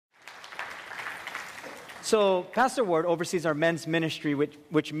So Pastor Ward oversees our men's ministry,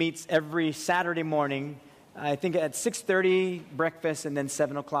 which meets every Saturday morning. I think at 6:30 breakfast, and then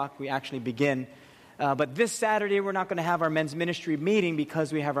 7 o'clock we actually begin. But this Saturday we're not going to have our men's ministry meeting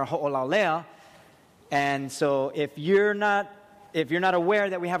because we have our Ho'olalea. And so if you're not aware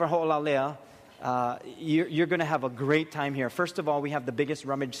that we have our Ho'olalea, you're going to have a great time here. First of all, we have the biggest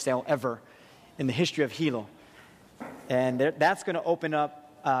rummage sale ever in the history of Hilo. And that's going to open up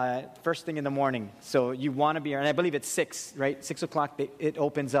first thing in the morning. So you want to be here. And I believe it's 6, right? 6 o'clock it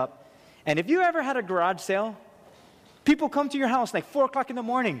opens up. And if you ever had a garage sale, people come to your house like 4 o'clock in the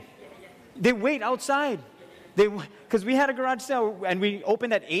morning. They wait outside. Because we had a garage sale and we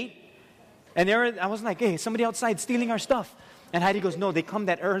opened at 8. And I was like, hey, somebody outside stealing our stuff. And Heidi goes, no, they come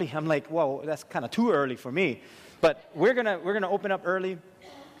that early. I'm like, whoa, that's kind of too early for me. But we're gonna open up early.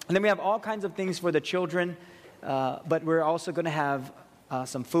 And then we have all kinds of things for the children. But we're also going to have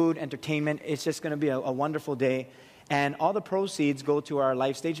some food, entertainment. It's just going to be a wonderful day. And all the proceeds go to our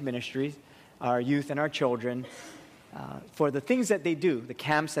Life Stage Ministries, our youth and our children, for the things that they do, the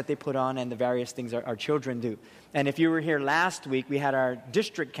camps that they put on, and the various things our children do. And if you were here last week, we had our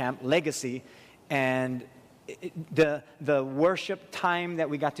district camp, Legacy, and the worship time that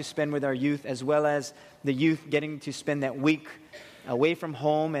we got to spend with our youth, as well as the youth getting to spend that week away from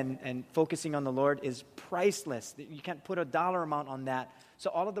home and focusing on the Lord, is priceless. You can't put a dollar amount on that. So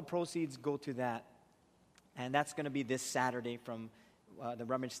all of the proceeds go to that. And that's going to be this Saturday from the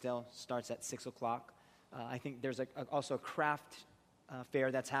rummage sale starts at 6 o'clock. I think there's also a craft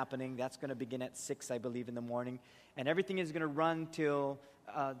fair that's happening. That's going to begin at 6, I believe, in the morning. And everything is going to run till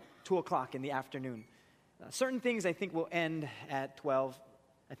 2 o'clock in the afternoon. Certain things I think will end at 12.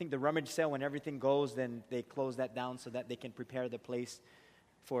 I think the rummage sale, when everything goes, then they close that down so that they can prepare the place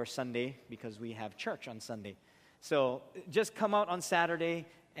for Sunday, because we have church on Sunday. So just come out on Saturday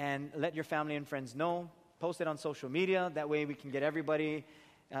and let your family and friends know. Post it on social media. That way we can get everybody,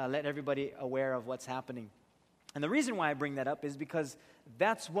 let everybody aware of what's happening. And the reason why I bring that up is because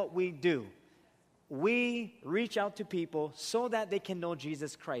that's what we do. We reach out to people so that they can know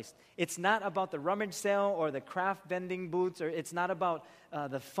Jesus Christ. It's not about the rummage sale or the craft vending booths, or it's not about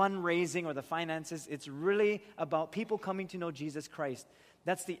the fundraising or the finances. It's really about people coming to know Jesus Christ.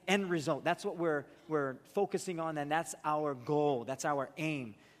 That's the end result. That's what we're focusing on, and that's our goal. That's our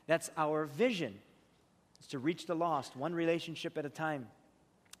aim. That's our vision. It's to reach the lost, one relationship at a time.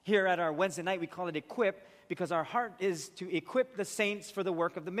 Here at our Wednesday night, we call it Equip, because our heart is to equip the saints for the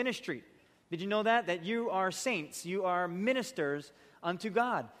work of the ministry. Did you know that? That you are saints. You are ministers unto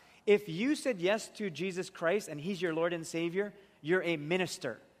God. If you said yes to Jesus Christ and He's your Lord and Savior, you're a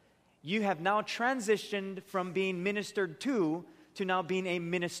minister. You have now transitioned from being ministered to now being a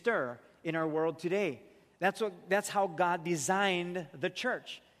minister in our world today. That's how God designed the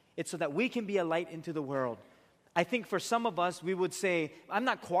church. It's so that we can be a light into the world. I think for some of us, we would say, I'm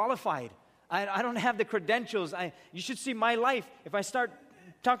not qualified. I don't have the credentials. You should see my life. If I start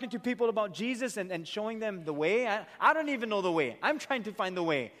talking to people about Jesus and showing them the way, I don't even know the way. I'm trying to find the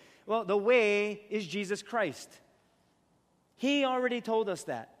way. Well, the way is Jesus Christ. He already told us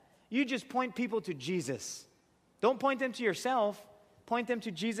that. You just point people to Jesus. Don't point them to yourself. Point them to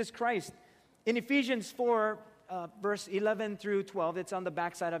Jesus Christ. In Ephesians 4, verse 11 through 12, it's on the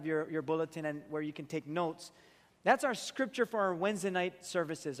backside of your bulletin and where you can take notes. That's our scripture for our Wednesday night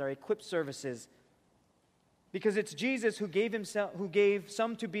services, our Equip services. Because it's Jesus who gave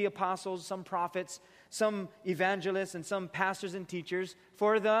some to be apostles, some prophets, some evangelists, and some pastors and teachers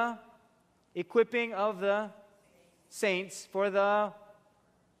for the equipping of the saints, for the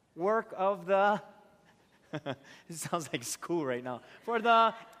work of the... It sounds like school right now. For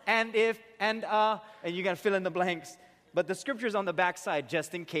the and if and you got to fill in the blanks. But the scripture's on the backside,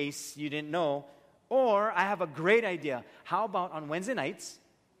 just in case you didn't know. Or I have a great idea. How about on Wednesday nights,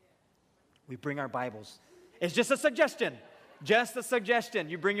 we bring our Bibles? It's just a suggestion. Just a suggestion.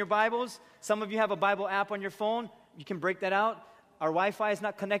 You bring your Bibles. Some of you have a Bible app on your phone. You can break that out. Our Wi-Fi is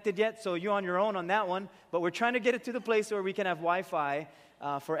not connected yet, so you're on your own on that one. But we're trying to get it to the place where we can have Wi-Fi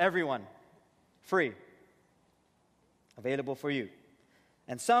for everyone. Free. Available for you.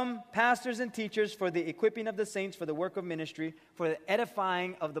 And some pastors and teachers for the equipping of the saints, for the work of ministry, for the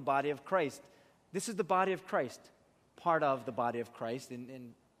edifying of the body of Christ. This is the body of Christ. Part of the body of Christ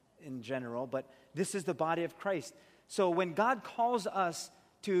in general, but this is the body of Christ. So when God calls us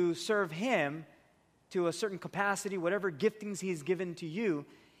to serve Him to a certain capacity, whatever giftings He's given to you,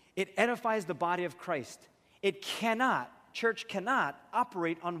 it edifies the body of Christ. Church cannot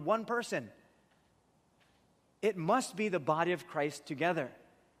operate on one person. It must be the body of Christ together.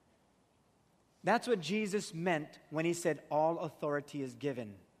 That's what Jesus meant when He said, all authority is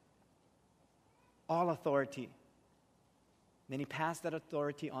given. all authority. Then he passed that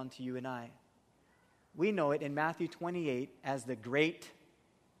authority on to you and I. We know it in Matthew 28 as the Great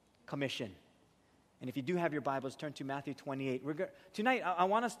Commission. And if you do have your Bibles, turn to Matthew 28. Tonight, I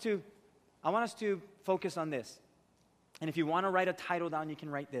want us to focus on this. And if you want to write a title down, you can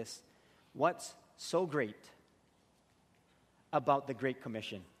write this: What's so great about the Great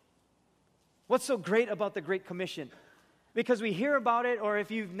Commission? What's so great about the Great Commission? Because we hear about it, or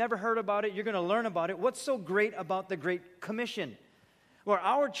if you've never heard about it, you're going to learn about it. What's so great about the Great Commission? Well,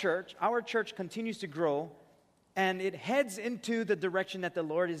 our church continues to grow, and it heads into the direction that the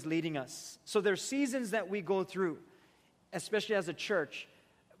Lord is leading us. So there's seasons that we go through, especially as a church.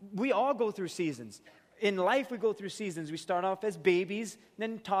 We all go through seasons. In life, we go through seasons. We start off as babies,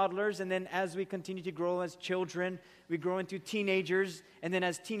 then toddlers, and then as we continue to grow as children, we grow into teenagers, and then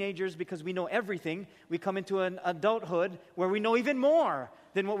as teenagers, because we know everything, we come into an adulthood where we know even more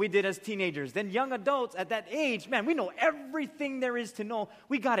than what we did as teenagers. Then young adults at that age, man, we know everything there is to know.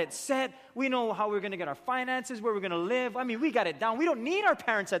 We got it set. We know how we're going to get our finances, where we're going to live. I mean, we got it down. We don't need our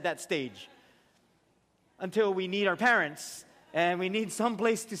parents at that stage until we need our parents, and we need some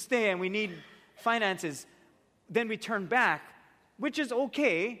place to stay, and we need finances. Then we turn back, which is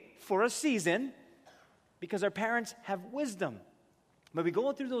okay for a season because our parents have wisdom. But we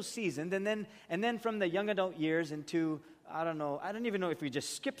go through those seasons, and then from the young adult years into, I don't even know if we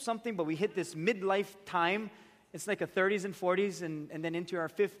just skip something, but we hit this midlife time. It's like a 30s and 40s, and then into our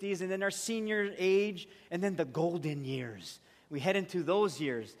 50s, and then our senior age, and then the golden years. We head into those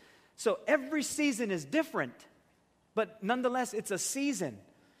years. So every season is different, but nonetheless, it's a season.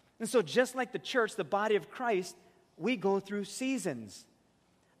 And so just like the church, the body of Christ, we go through seasons.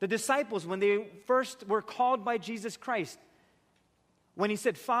 The disciples, when they first were called by Jesus Christ, when he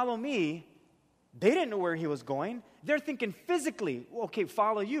said, "Follow me," they didn't know where he was going. They're thinking physically, okay,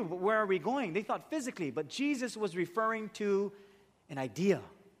 follow you, but where are we going? They thought physically, but Jesus was referring to an idea,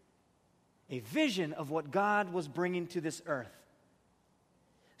 a vision of what God was bringing to this earth.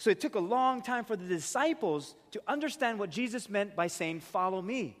 So it took a long time for the disciples to understand what Jesus meant by saying, "Follow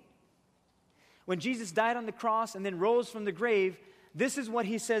me." When Jesus died on the cross and then rose from the grave, this is what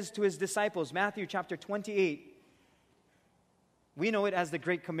he says to his disciples. Matthew chapter 28. We know it as the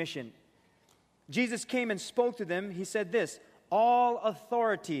Great Commission. Jesus came and spoke to them. He said this: "All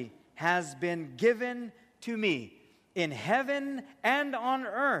authority has been given to me in heaven and on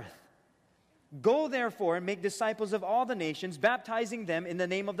earth. Go therefore and make disciples of all the nations, baptizing them in the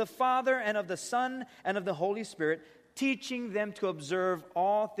name of the Father and of the Son and of the Holy Spirit, teaching them to observe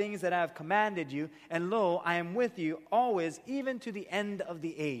all things that I have commanded you. And lo, I am with you always, even to the end of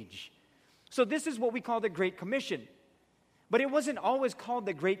the age." So this is what we call the Great Commission. But it wasn't always called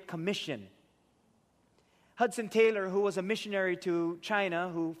the Great Commission. Hudson Taylor, who was a missionary to China,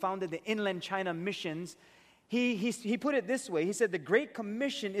 who founded the Inland China Missions, he put it this way. He said, "The Great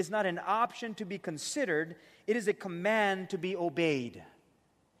Commission is not an option to be considered. It is a command to be obeyed."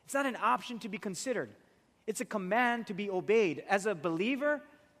 It's not an option to be considered. It's a command to be obeyed. As a believer,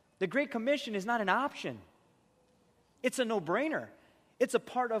 the Great Commission is not an option. It's a no-brainer. It's a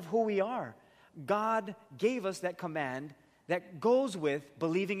part of who we are. God gave us that command that goes with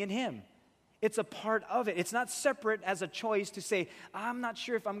believing in Him. It's a part of it. It's not separate as a choice to say, "I'm not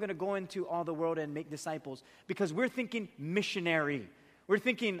sure if I'm going to go into all the world and make disciples," because we're thinking missionary. We're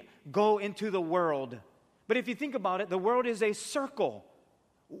thinking go into the world. But if you think about it, the world is a circle.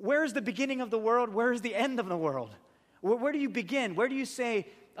 Where's the beginning of the world? Where is the end of the world? Where do you begin? Where do you say,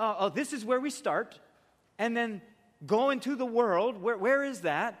 this is where we start, and then go into the world? Where is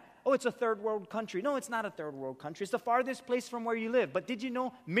that? Oh, it's a third world country. No, it's not a third world country. It's the farthest place from where you live. But did you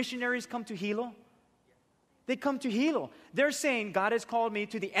know missionaries come to Hilo? They come to Hilo. They're saying, "God has called me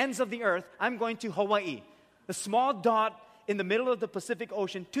to the ends of the earth. I'm going to Hawaii." The small dot in the middle of the Pacific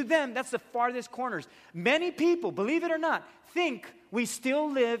Ocean. To them, that's the farthest corners. Many people, believe it or not, think we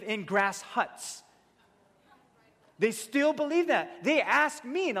still live in grass huts. They still believe that. They ask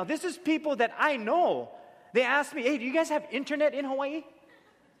me, now this is people that I know. They ask me, "Hey, do you guys have internet in Hawaii?"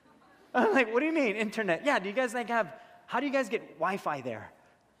 I'm like, "What do you mean, internet?" "Yeah, do you guys how do you guys get Wi-Fi there?"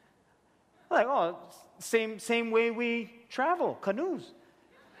 I'm like, "Oh, same way we travel, canoes."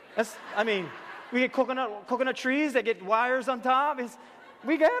 We get coconut trees that get wires on top.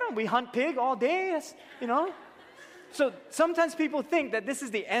 We get them. We hunt pig all day, So sometimes people think that this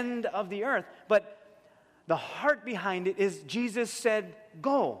is the end of the earth, but the heart behind it is Jesus said,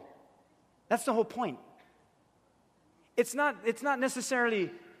 "Go." That's the whole point. It's not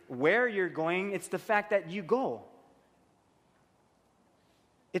necessarily where you're going, it's the fact that you go.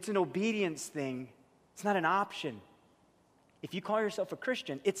 It's an obedience thing. It's not an option. If you call yourself a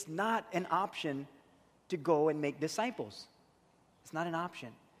Christian, it's not an option to go and make disciples. It's not an option.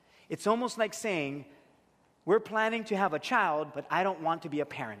 It's almost like saying, we're planning to have a child, but I don't want to be a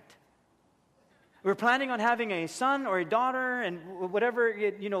parent. We're planning on having a son or a daughter and whatever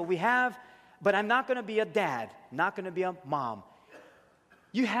we have, but I'm not going to be a dad, not going to be a mom.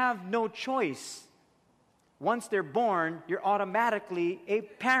 You have no choice. Once they're born, you're automatically a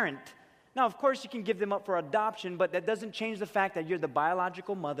parent. Now, of course, you can give them up for adoption, but that doesn't change the fact that you're the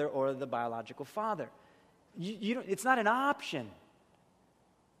biological mother or the biological father. It's not an option.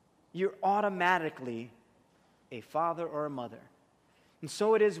 You're automatically a father or a mother. And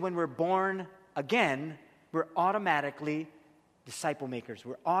so it is when we're born again, we're automatically disciple makers.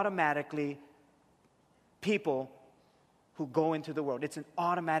 We're automatically people who go into the world. It's an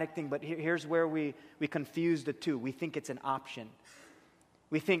automatic thing, but here's where we confuse the two. We think it's an option.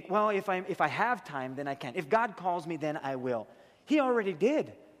 We think, well, if I have time, then I can. If God calls me, then I will. He already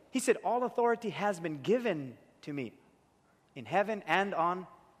did. He said, all authority has been given to me in heaven and on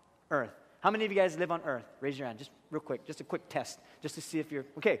earth. How many of you guys live on earth? Raise your hand, just real quick, just a quick test, just to see if you're,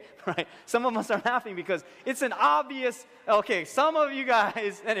 okay, right. Some of us are laughing because it's an obvious, okay, some of you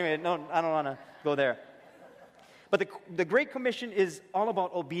guys, anyway, no, I don't want to go there. But the Great Commission is all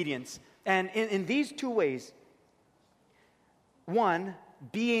about obedience. And in these two ways, one,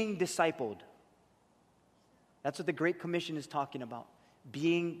 being discipled. That's what the Great Commission is talking about,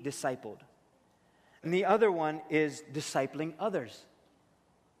 being discipled. And the other one is discipling others.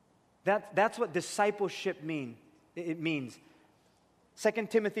 That's what discipleship means. It means. 2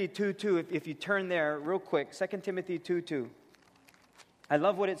 Timothy 2:2, if you turn there real quick, 2 Timothy 2:2. I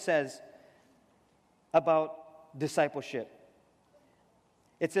love what it says about discipleship.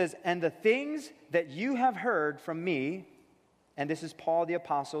 It says, and the things that you have heard from me, and this is Paul the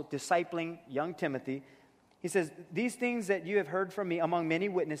Apostle discipling young Timothy. He says, these things that you have heard from me among many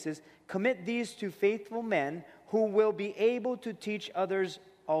witnesses, commit these to faithful men who will be able to teach others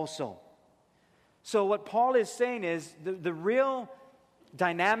also. So what Paul is saying is the real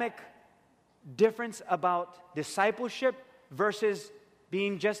dynamic difference about discipleship versus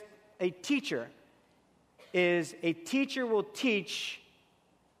being just a teacher is a teacher will teach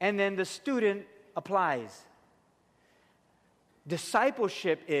and then the student applies.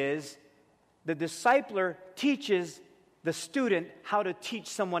 Discipleship is the discipler teaches the student how to teach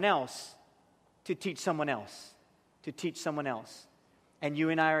someone else, to teach someone else, to teach someone else. And you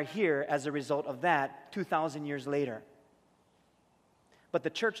and I are here as a result of that 2,000 years later. But the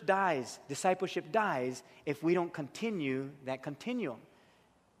church dies, discipleship dies, if we don't continue that continuum.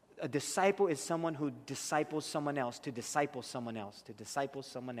 A disciple is someone who disciples someone else, to disciple someone else, to disciple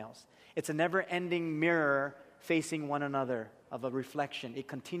someone else. It's a never-ending mirror facing one another of a reflection. It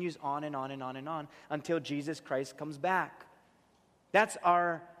continues on and on and on and on until Jesus Christ comes back. That's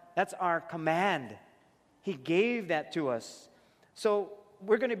our command. He gave that to us. So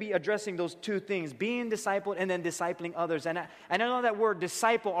we're going to be addressing those two things, being discipled and then discipling others. And I know that word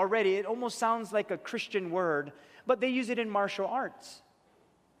disciple already, it almost sounds like a Christian word, but they use it in martial arts.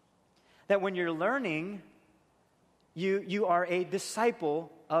 That when you're learning, you are a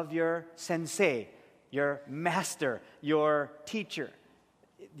disciple of your sensei, your master, your teacher.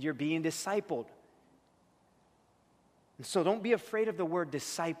 You're being discipled. And so don't be afraid of the word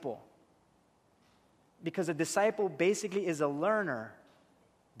disciple. Because a disciple basically is a learner.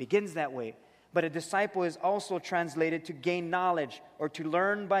 Begins that way. But a disciple is also translated to gain knowledge or to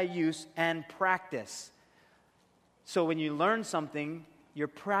learn by use and practice. So when you learn something, you're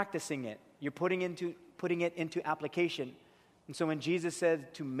practicing it. You're putting it into application. And so when Jesus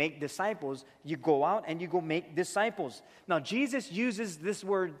said to make disciples, you go out and you go make disciples. Now Jesus uses this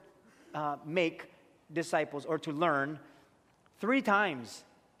word make disciples or to learn 3 times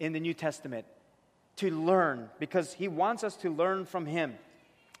in the New Testament. To learn, because he wants us to learn from him.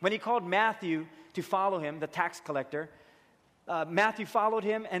 When he called Matthew to follow him, the tax collector, Matthew followed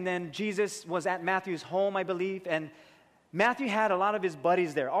him, and then Jesus was at Matthew's home, I believe, and Matthew had a lot of his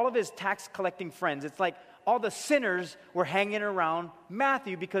buddies there, all of his tax collecting friends. It's like all the sinners were hanging around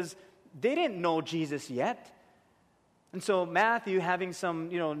Matthew because they didn't know Jesus yet. And so Matthew, having some,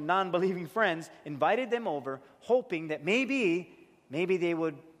 non-believing friends, invited them over, hoping that maybe they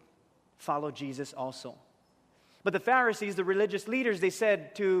would follow Jesus also. But the Pharisees, the religious leaders, they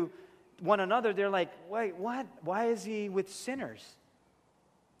said to one another, they're like, wait, what? Why is he with sinners?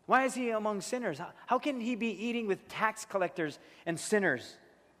 Why is he among sinners? How can he be eating with tax collectors and sinners?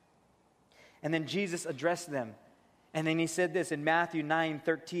 And then Jesus addressed them. And then he said this in Matthew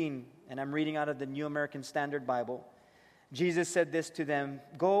 9:13, and I'm reading out of the New American Standard Bible. Jesus said this to them,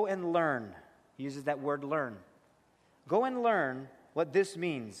 go and learn. He uses that word learn. Go and learn what this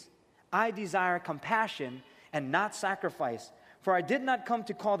means. I desire compassion and not sacrifice, for I did not come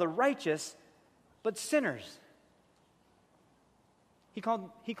to call the righteous, but sinners. He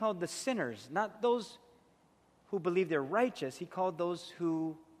called the sinners, not those who believe they're righteous. He called those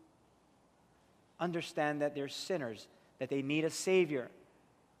who understand that they're sinners, that they need a Savior.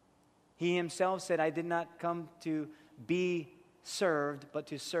 He himself said, I did not come to be served, but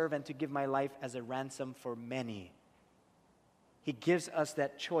to serve and to give my life as a ransom for many. He gives us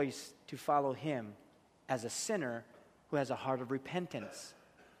that choice to follow him as a sinner who has a heart of repentance.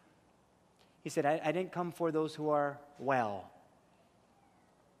 He said, I didn't come for those who are well.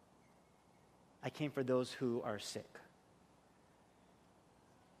 I came for those who are sick.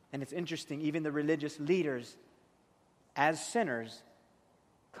 And it's interesting, even the religious leaders, as sinners,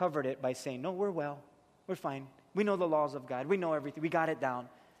 covered it by saying, no, we're well, we're fine. We know the laws of God. We know everything. We got it down.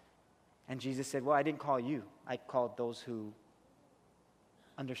 And Jesus said, well, I didn't call you. I called those who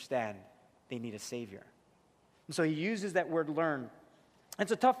understand they need a Savior. And so he uses that word learn.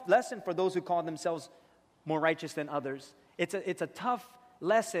 It's a tough lesson for those who call themselves more righteous than others. It's a tough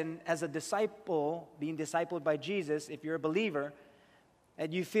lesson as a disciple, being discipled by Jesus, if you're a believer,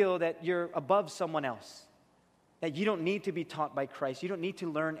 and you feel that you're above someone else, that you don't need to be taught by Christ. You don't need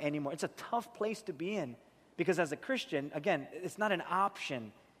to learn anymore. It's a tough place to be in because as a Christian, again, it's not an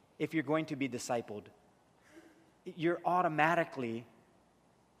option if you're going to be discipled. You're automatically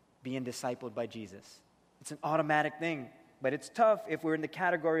being discipled by Jesus. It's an automatic thing, but it's tough if we're in the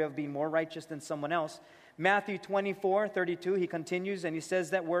category of being more righteous than someone else. Matthew 24:32, he continues and he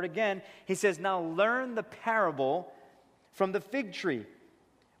says that word again. He says, now learn the parable from the fig tree.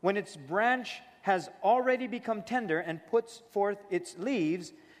 When its branch has already become tender and puts forth its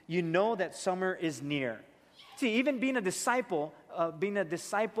leaves, you know that summer is near. See, even being a disciple of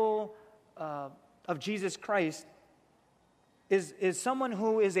Jesus Christ is someone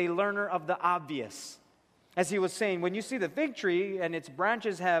who is a learner of the obvious. As he was saying, when you see the fig tree and its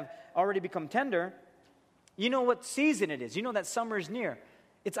branches have already become tender, you know what season it is. You know that summer is near.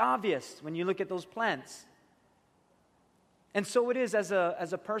 It's obvious when you look at those plants. And so it is as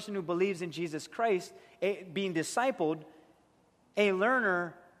a person who believes in Jesus Christ, being discipled, a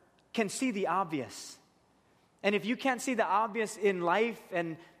learner can see the obvious. And if you can't see the obvious in life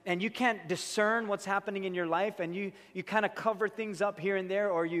and you can't discern what's happening in your life and you kind of cover things up here and there,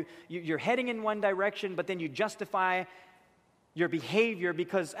 or you're heading in one direction but then you justify your behavior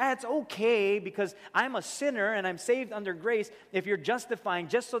because it's okay because I'm a sinner and I'm saved under grace. If you're justifying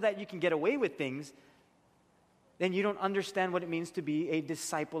just so that you can get away with things, then you don't understand what it means to be a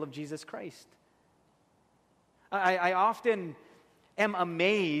disciple of Jesus Christ. I often am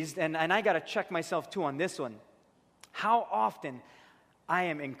amazed, and I got to check myself too on this one, how often I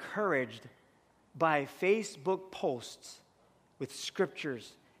am encouraged by Facebook posts with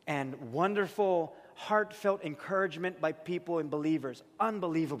scriptures and wonderful, heartfelt encouragement by people and believers.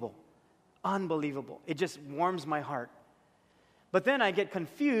 Unbelievable. Unbelievable. It just warms my heart. But then I get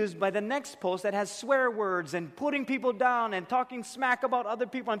confused by the next post that has swear words and putting people down and talking smack about other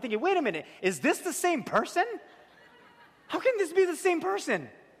people. I'm thinking, wait a minute, is this the same person? How can this be the same person?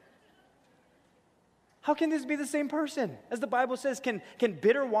 How can this be the same person? As the Bible says, can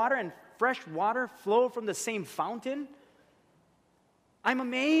bitter water and fresh water flow from the same fountain? I'm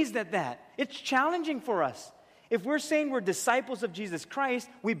amazed at that. It's challenging for us. If we're saying we're disciples of Jesus Christ,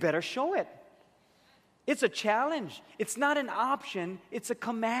 we better show it. It's a challenge. It's not an option. It's a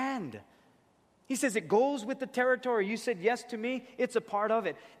command. He says it goes with the territory. You said yes to me. It's a part of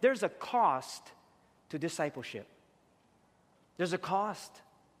it. There's a cost to discipleship. There's a cost.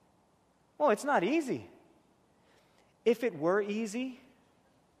 Well, it's not easy. If it were easy,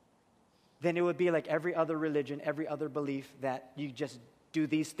 then it would be like every other religion, every other belief that you just do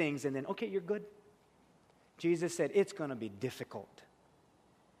these things and then, okay, you're good. Jesus said it's going to be difficult.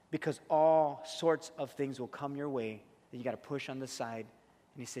 Because all sorts of things will come your way that you got to push on the side.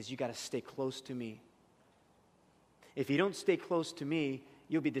 And he says, you got to stay close to me. If you don't stay close to me,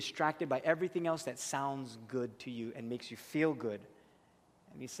 you'll be distracted by everything else that sounds good to you and makes you feel good.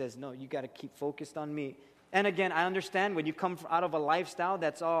 And he says, no, you got to keep focused on me. And again, I understand when you come out of a lifestyle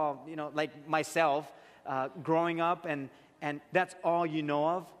that's all, like myself, growing up, and that's all you know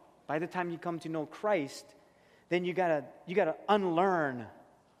of. By the time you come to know Christ, then you gotta unlearn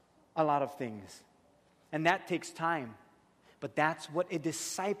a lot of things. And that takes time. But that's what a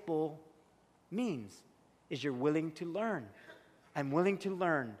disciple means, is you're willing to learn. I'm willing to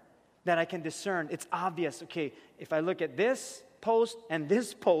learn that I can discern. It's obvious. Okay, if I look at this post and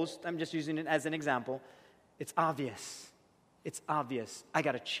this post, I'm just using it as an example, it's obvious. It's obvious. I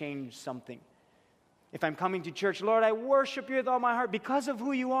got to change something. If I'm coming to church, Lord, I worship you with all my heart because of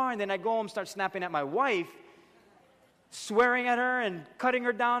who you are. And then I go home, start snapping at my wife, swearing at her and cutting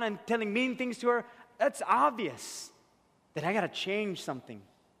her down and telling mean things to her. That's obvious that I got to change something.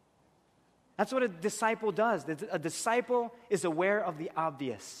 That's what a disciple does. A disciple is aware of the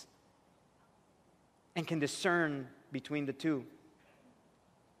obvious and can discern between the two.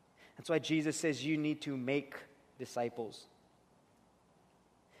 That's why Jesus says you need to make disciples.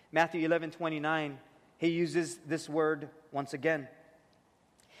 Matthew 11:29, he uses this word once again.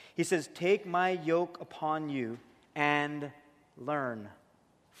 He says, "Take my yoke upon you and learn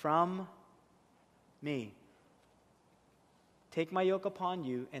from me." Take my yoke upon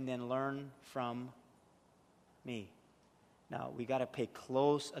you and then learn from me. Now, we got to pay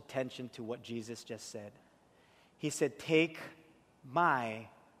close attention to what Jesus just said. He said, take my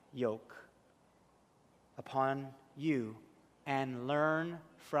yoke upon you and learn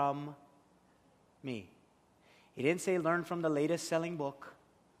from me. He didn't say learn from the latest selling book.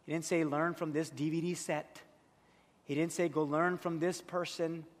 He didn't say learn from this DVD set. He didn't say go learn from this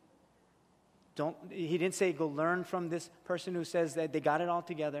person. He didn't say go learn from this person who says that they got it all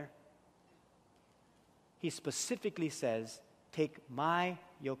together. He specifically says, take my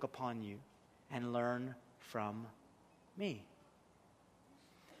yoke upon you and learn from me.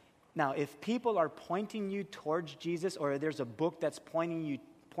 Now, if people are pointing you towards Jesus, or there's a book that's pointing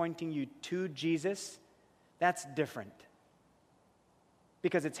you to Jesus, that's different,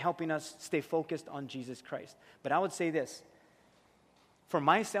 because it's helping us stay focused on Jesus Christ. But I would say this, for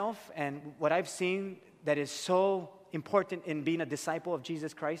myself and what I've seen that is so important in being a disciple of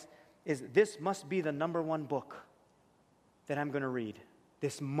Jesus Christ, is this must be the number one book that I'm going to read.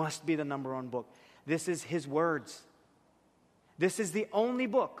 This must be the number one book. This is His words. This is the only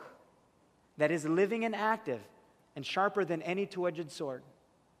book that is living and active and sharper than any two-edged sword,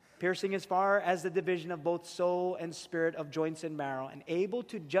 piercing as far as the division of both soul and spirit, of joints and marrow, and able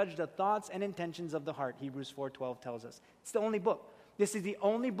to judge the thoughts and intentions of the heart, Hebrews 4:12 tells us. It's the only book. This is the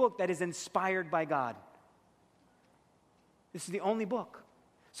only book that is inspired by God. This is the only book.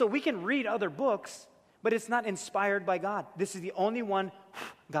 So we can read other books, but it's not inspired by God. This is the only one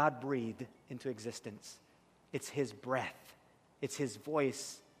God breathed into existence. It's His breath. It's His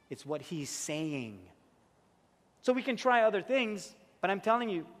voice. It's what He's saying. So we can try other things, but I'm telling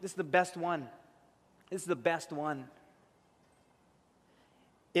you, this is the best one. This is the best one.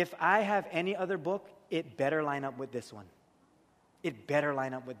 If I have any other book, it better line up with this one. It better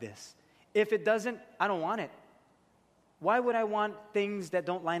line up with this. If it doesn't, I don't want it. Why would I want things that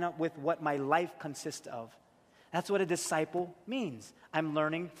don't line up with what my life consists of? That's what a disciple means. I'm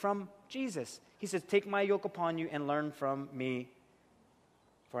learning from Jesus. He says, take my yoke upon you and learn from me.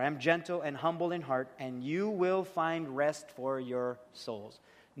 For I am gentle and humble in heart, and you will find rest for your souls.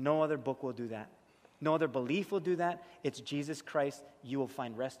 No other book will do that. No other belief will do that. It's Jesus Christ. You will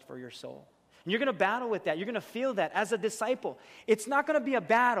find rest for your soul. And you're going to battle with that. You're going to feel that as a disciple. It's not going to be a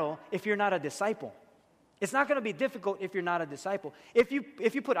battle if you're not a disciple. It's not going to be difficult if you're not a disciple. If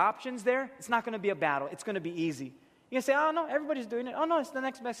you put options there, it's not going to be a battle. It's going to be easy. You can say, oh, no, everybody's doing it. Oh, no, it's the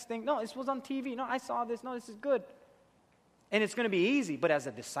next best thing. No, this was on TV. No, I saw this. No, this is good. And it's going to be easy. But as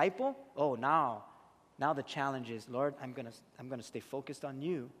a disciple, now the challenge is, Lord, I'm going to stay focused on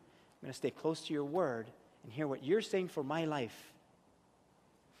you. I'm going to stay close to your word and hear what you're saying for my life.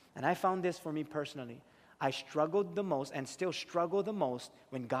 And I found this for me personally. I struggled the most and still struggle the most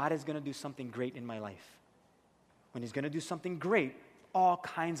when God is going to do something great in my life. When He's going to do something great, all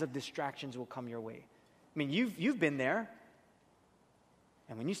kinds of distractions will come your way. I mean, you've been there.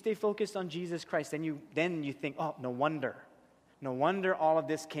 And when you stay focused on Jesus Christ, then you think, oh, no wonder. No wonder all of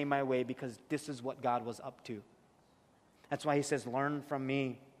this came my way, because this is what God was up to. That's why He says, learn from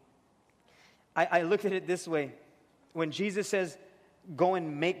me. I looked at it this way. When Jesus says, go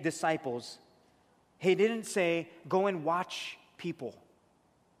and make disciples, He didn't say, go and watch people.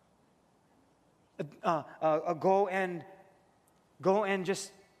 Go and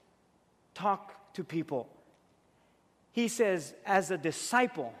just talk to people. He says, as a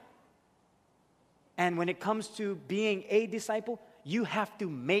disciple, and when it comes to being a disciple, you have to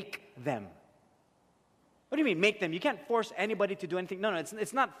make them. What do you mean, make them? You can't force anybody to do anything. No,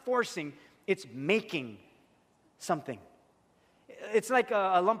 it's not forcing, it's making something. It's like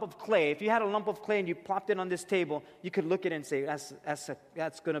a lump of clay. If you had a lump of clay and you plopped it on this table, you could look at it and say,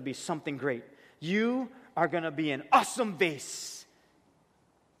 that's going to be something great. You are going to be an awesome vase.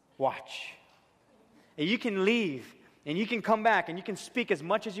 Watch. And you can leave, and you can come back, and you can speak as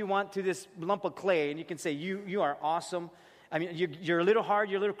much as you want to this lump of clay, and you can say, you are awesome. I mean, you're a little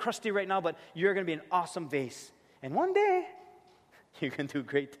hard, you're a little crusty right now, but you're going to be an awesome vase. And one day, you can do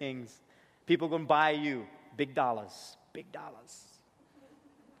great things. People going to buy you big dollars, big dollars.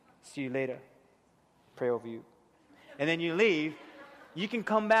 See you later. Pray over you. And then you leave. You can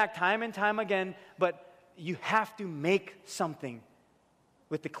come back time and time again, but you have to make something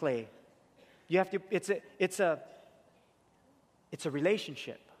with the clay. You have to, it's a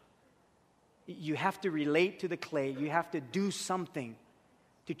relationship. You have to relate to the clay. You have to do something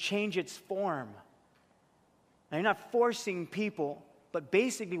to change its form. Now, you're not forcing people, but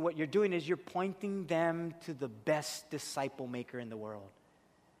basically what you're doing is you're pointing them to the best disciple maker in the world.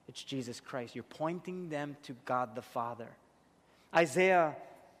 It's Jesus Christ. You're pointing them to God the Father. Isaiah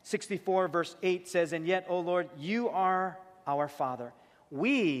 64 verse 8 says, "And yet, O Lord, you are our Father.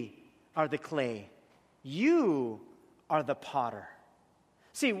 We are the clay. You are the potter."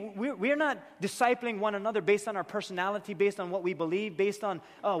 See, we're not discipling one another based on our personality, based on what we believe, based on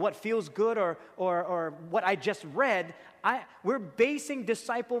what feels good or what I just read. We're basing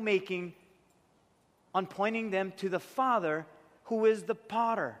disciple making on pointing them to the Father who is the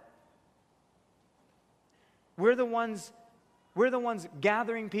potter. We're the ones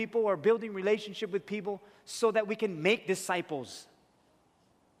gathering people or building relationship with people so that we can make disciples.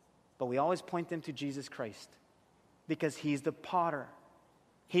 But we always point them to Jesus Christ because He's the potter.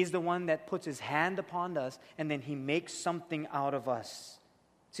 He's the one that puts His hand upon us and then He makes something out of us.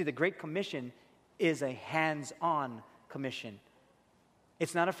 See, the Great Commission is a hands-on commission.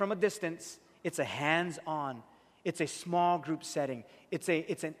 It's not from a distance. It's a hands-on. It's a small group setting. It's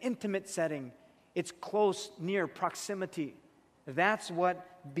an intimate setting. It's close, near proximity. That's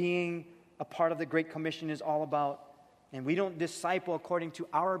what being a part of the Great Commission is all about. And we don't disciple according to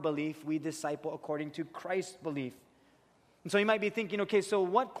our belief. We disciple according to Christ's belief. And so you might be thinking, okay, so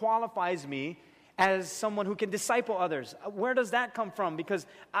what qualifies me as someone who can disciple others? Where does that come from? Because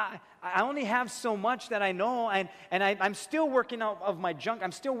I only have so much that I know, and I'm still working out of my junk.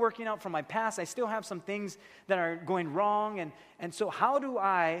 I'm still working out from my past. I still have some things that are going wrong. And so how do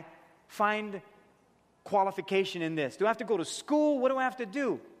I find qualification in this? Do I have to go to school? What do I have to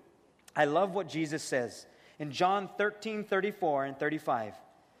do? I love what Jesus says. In John 13:34 and 35,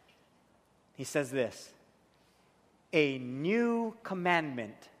 He says this, "A new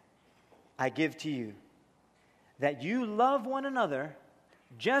commandment I give to you, that you love one another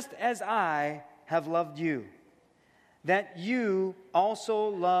just as I have loved you, that you also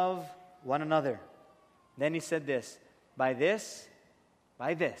love one another." Then He said this, by this,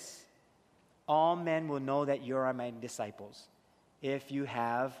 all men will know that you are my disciples, if you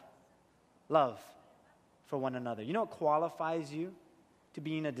have love for one another. You know what qualifies you to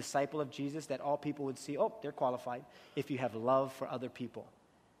being a disciple of Jesus, that all people would see, oh, they're qualified? If you have love for other people.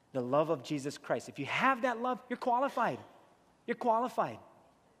 The love of Jesus Christ. If you have that love, you're qualified. You're qualified.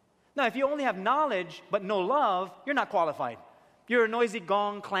 Now, if you only have knowledge but no love, you're not qualified. You're a noisy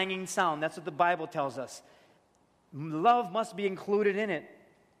gong clanging sound. That's what the Bible tells us. Love must be included in it.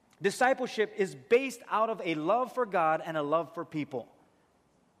 Discipleship is based out of a love for God and a love for people.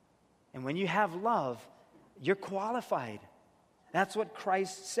 And when you have love, you're qualified. That's what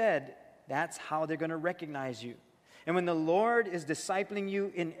Christ said. That's how they're going to recognize you. And when the Lord is discipling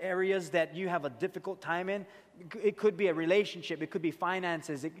you in areas that you have a difficult time in, it could be a relationship, it could be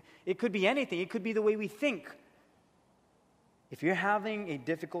finances, it could be anything, it could be the way we think. If you're having a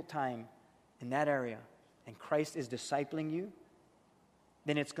difficult time in that area and Christ is discipling you,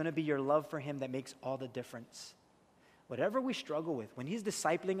 then it's going to be your love for Him that makes all the difference. Whatever we struggle with, when He's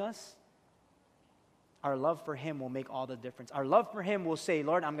discipling us, our love for Him will make all the difference. Our love for Him will say,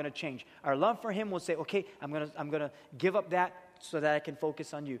 Lord, I'm going to change. Our love for Him will say, okay, I'm going to give up that so that I can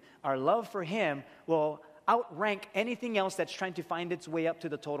focus on you. Our love for Him will outrank anything else that's trying to find its way up to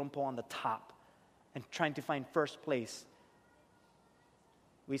the totem pole on the top and trying to find first place.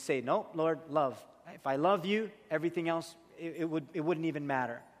 We say, no, Lord, love. If I love you, everything else, it wouldn't even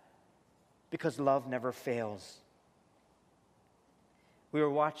matter, because love never fails. We were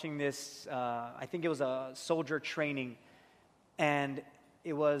watching this, I think it was a soldier training, and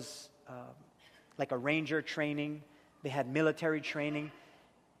it was like a ranger training. They had military training.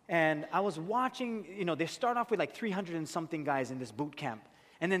 And I was watching, they start off with like 300 and something guys in this boot camp,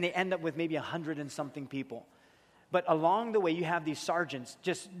 and then they end up with maybe 100 and something people. But along the way, you have these sergeants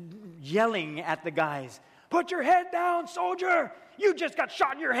just yelling at the guys, "Put your head down, soldier! You just got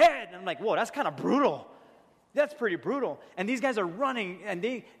shot in your head!" And I'm like, whoa, that's kind of brutal. That's pretty brutal. And these guys are running, and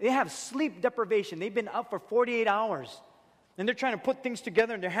they have sleep deprivation. They've been up for 48 hours. And they're trying to put things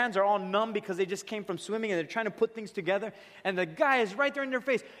together, and their hands are all numb because they just came from swimming, and they're trying to put things together. And the guy is right there in their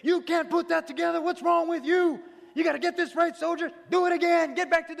face. "You can't put that together. What's wrong with you? You got to get this right, soldier. Do it again. Get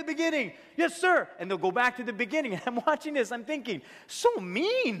back to the beginning." "Yes, sir." And they'll go back to the beginning. And I'm watching this. I'm thinking, so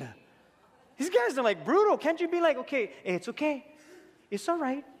mean. These guys are like brutal. Can't you be like, okay, hey, it's okay. It's all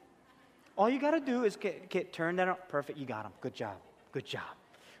right. All you got to do is turn that on. Perfect, you got him. Good job. Good job.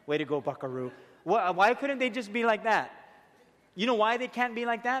 Way to go, buckaroo. Why couldn't they just be like that? You know why they can't be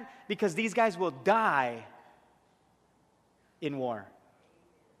like that? Because these guys will die in war.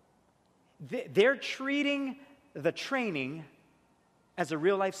 They're treating the training as a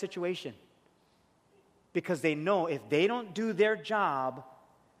real life situation. Because they know if they don't do their job,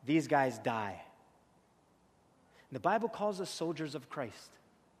 these guys die. The Bible calls us soldiers of Christ.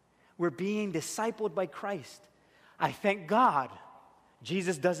 We're being discipled by Christ. I thank God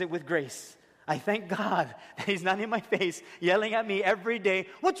Jesus does it with grace. I thank God that He's not in my face yelling at me every day,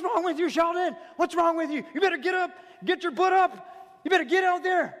 "What's wrong with you, Sheldon? What's wrong with you? You better get up, get your butt up. You better get out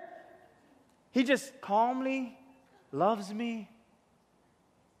there." He just calmly loves me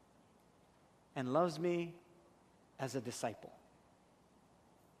and loves me as a disciple.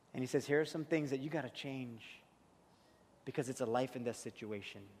 And He says, here are some things that you got to change because it's a life and death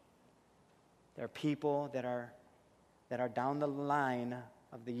situation. There are people that are down the line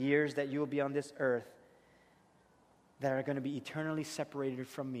of the years that you will be on this earth that are going to be eternally separated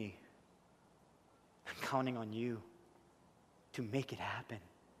from me. I'm counting on you to make it happen.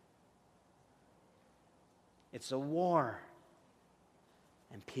 It's a war,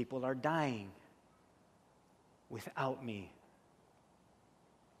 and people are dying without me.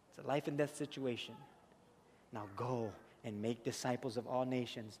 It's a life and death situation. Now go and make disciples of all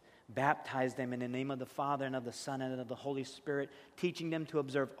nations. Baptize them in the name of the Father and of the Son and of the Holy Spirit, teaching them to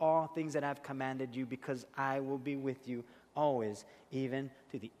observe all things that I've commanded you, because I will be with you always, even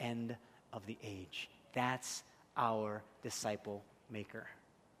to the end of the age. That's our disciple maker.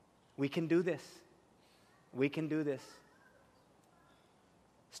 We can do this. We can do this.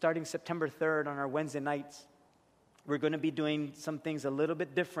 Starting September 3rd on our Wednesday nights, we're going to be doing some things a little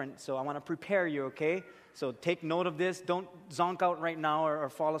bit different, so I want to prepare you, okay? So take note of this. Don't zonk out right now or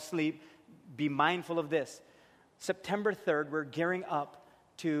fall asleep. Be mindful of this. September 3rd, we're gearing up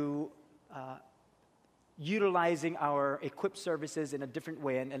to utilizing our equipped services in a different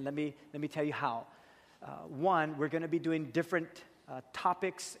way, and let me tell you how. One, we're going to be doing different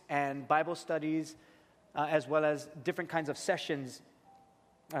topics and Bible studies, as well as different kinds of sessions.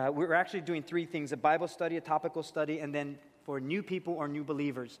 We're actually doing three things: a Bible study, a topical study, and then for new people or new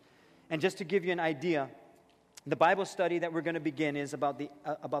believers. And just to give you an idea, the Bible study that we're going to begin is about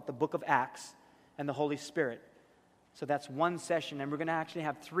the book of Acts and the Holy Spirit. So that's one session, and we're going to actually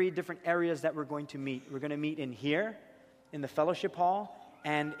have three different areas that we're going to meet. We're going to meet in here, in the fellowship hall,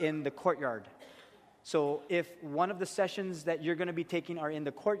 and in the courtyard. So if one of the sessions that you're going to be taking are in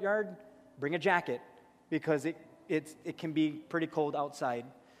the courtyard, bring a jacket, because it can be pretty cold outside.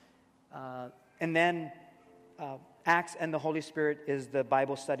 And then Acts and the Holy Spirit is the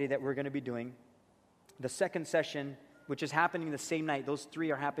Bible study that we're going to be doing. The second session, which is happening the same night, those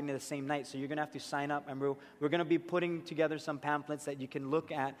three are happening the same night, so you're going to have to sign up, and we're going to be putting together some pamphlets that you can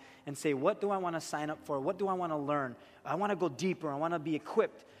look at and say, what do I want to sign up for? What do I want to learn? I want to go deeper. I want to be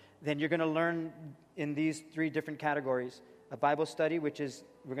equipped. Then you're going to learn in these three different categories. A Bible study, which is,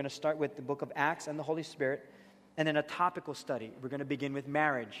 we're going to start with the book of Acts and the Holy Spirit, and then a topical study. We're going to begin with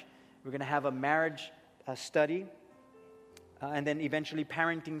marriage. We're going to have a marriage study, and then eventually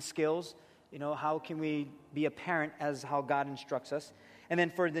parenting skills. You know, how can we be a parent as how God instructs us? And then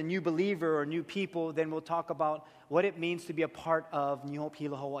for the new believer or new people, then we'll talk about what it means to be a part of New Hope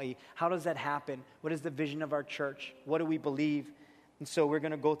Hilo Hawaii. How does that happen? What is the vision of our church? What do we believe? And so we're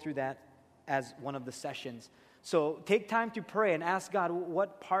going to go through that as one of the sessions. So take time to pray and ask God,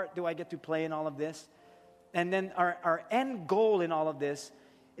 what part do I get to play in all of this? And then our end goal in all of this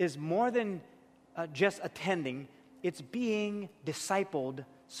is more than just attending. It's being discipled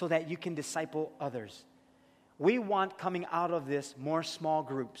so that you can disciple others. We want, coming out of this, more small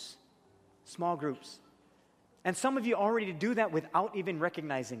groups. Small groups. And some of you already do that without even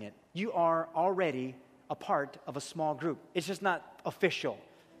recognizing it. You are already a part of a small group. It's just not official.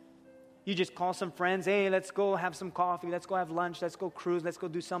 You just call some friends, hey, let's go have some coffee, let's go have lunch, let's go cruise, let's go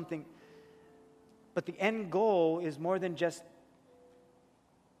do something. But the end goal is more than just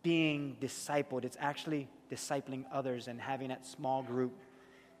being discipled. It's actually discipling others and having that small group,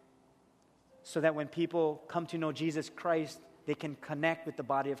 so that when people come to know Jesus Christ, they can connect with the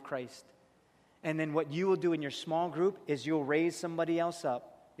body of Christ. And then what you will do in your small group is you'll raise somebody else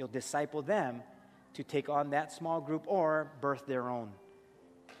up. You'll disciple them to take on that small group or birth their own.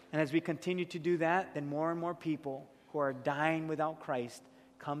 And as we continue to do that, then more and more people who are dying without Christ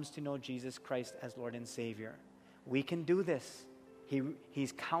comes to know Jesus Christ as Lord and Savior. We can do this.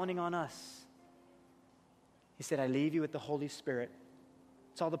 He's counting on us. He said, I leave you with the Holy Spirit.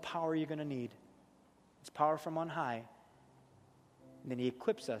 That's all the power you're going to need. It's power from on high. And then He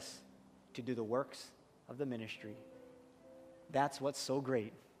equips us to do the works of the ministry. That's what's so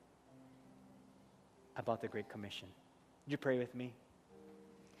great about the Great Commission. Would you pray with me?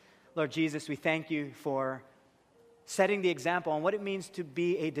 Lord Jesus, we thank You for setting the example on what it means to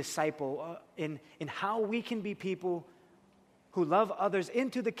be a disciple, in how we can be people who love others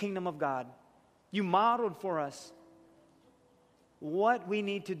into the kingdom of God. You modeled for us what we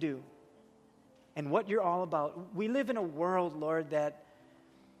need to do and what You're all about. We live in a world, Lord, that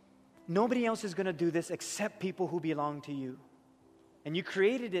nobody else is going to do this except people who belong to You. And You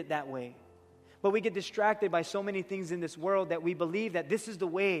created it that way. But we get distracted by so many things in this world that we believe that this is the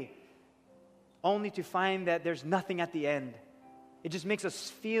way, only to find that there's nothing at the end. It just makes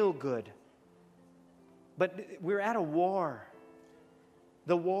us feel good. But we're at a war.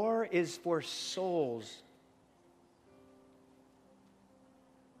 The war is for souls.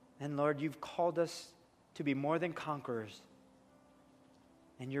 And Lord, You've called us to be more than conquerors.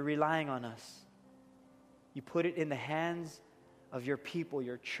 And You're relying on us. You put it in the hands of Your people,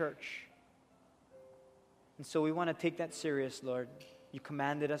 Your church. And so we want to take that serious, Lord. You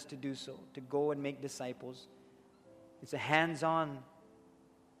commanded us to do so, to go and make disciples. It's a hands-on.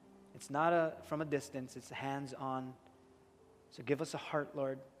 It's not from a distance. It's a hands-on. So give us a heart,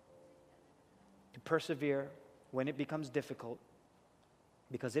 Lord, to persevere when it becomes difficult,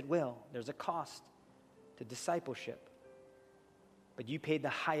 because it will. There's a cost to discipleship. But You paid the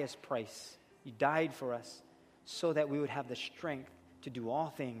highest price. You died for us so that we would have the strength to do all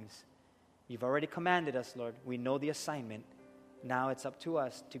things. You've already commanded us, Lord. We know the assignment. Now it's up to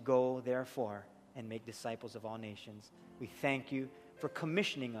us to go, therefore, and make disciples of all nations. We thank You for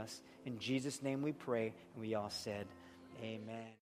commissioning us. In Jesus' name we pray, and we all said, amen.